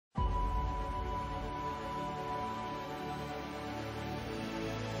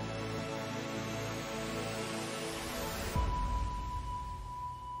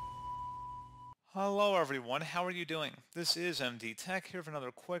Hello everyone, how are you doing? This is MD Tech here for another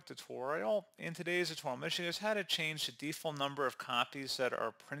quick tutorial. In today's tutorial, I'm going to show you guys how to change the default number of copies that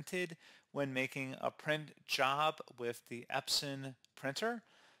are printed when making a print job with the Epson printer.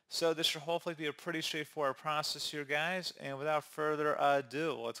 So this should hopefully be a pretty straightforward process here, guys. And without further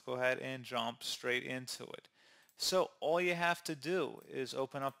ado, let's go ahead and jump straight into it. So all you have to do is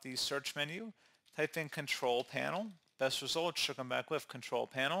open up the search menu, type in Control Panel. Best results should come back with Control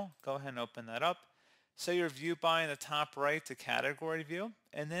Panel. Go ahead and open that up. Set your view by in the top right to Category View,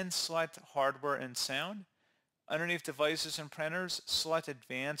 and then select Hardware and Sound. Underneath Devices and Printers, select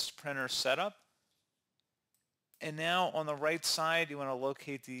Advanced Printer Setup. And now on the right side, you want to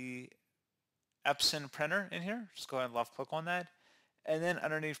locate the Epson printer in here. Just go ahead and left click on that. And then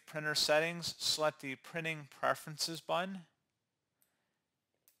underneath Printer Settings, select the Printing Preferences button.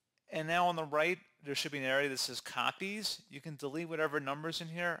 And now on the right, there should be an area that says Copies. You can delete whatever numbers in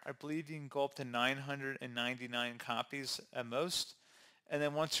here. I believe you can go up to 999 copies at most. And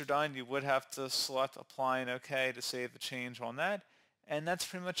then once you're done, you would have to select Apply and OK to save the change on that. And that's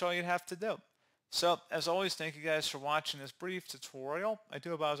pretty much all you'd have to do. So, as always, thank you guys for watching this brief tutorial. I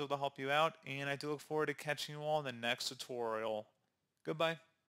do hope I was able to help you out, and I do look forward to catching you all in the next tutorial. Goodbye.